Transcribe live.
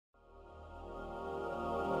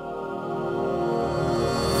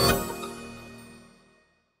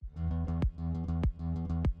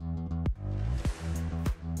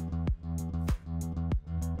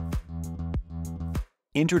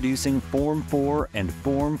Introducing Form 4 and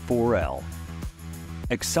Form 4L.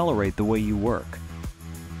 Accelerate the way you work.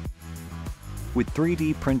 With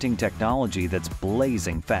 3D printing technology that's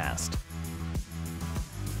blazing fast.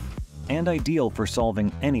 And ideal for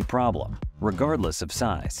solving any problem, regardless of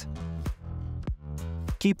size.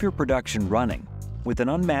 Keep your production running with an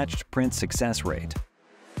unmatched print success rate,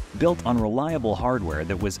 built on reliable hardware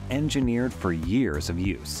that was engineered for years of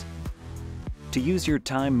use. To use your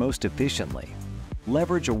time most efficiently,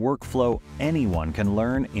 leverage a workflow anyone can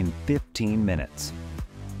learn in 15 minutes,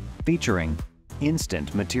 featuring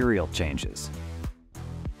instant material changes,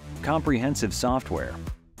 comprehensive software,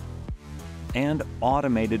 and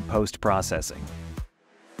automated post-processing.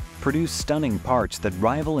 Produce stunning parts that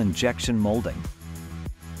rival injection molding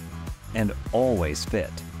and always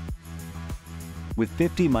fit. With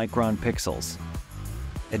 50-micron pixels,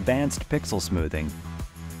 advanced pixel smoothing,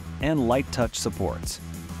 and light touch supports.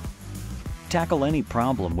 Tackle any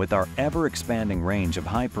problem with our ever-expanding range of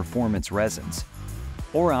high-performance resins,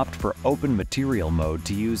 or opt for open material mode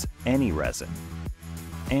to use any resin.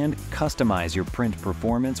 And customize your print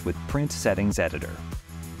performance with Print Settings Editor.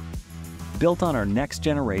 Built on our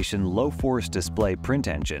next-generation low-force display print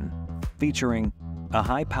engine, featuring a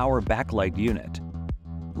high-power backlight unit,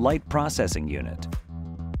 light processing unit,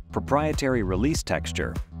 proprietary release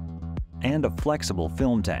texture, and a flexible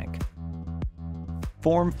film tank.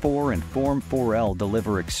 Form 4 and Form 4L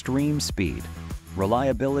deliver extreme speed,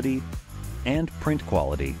 reliability, and print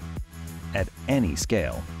quality at any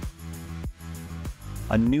scale.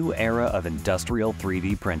 A new era of industrial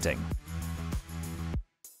 3D printing.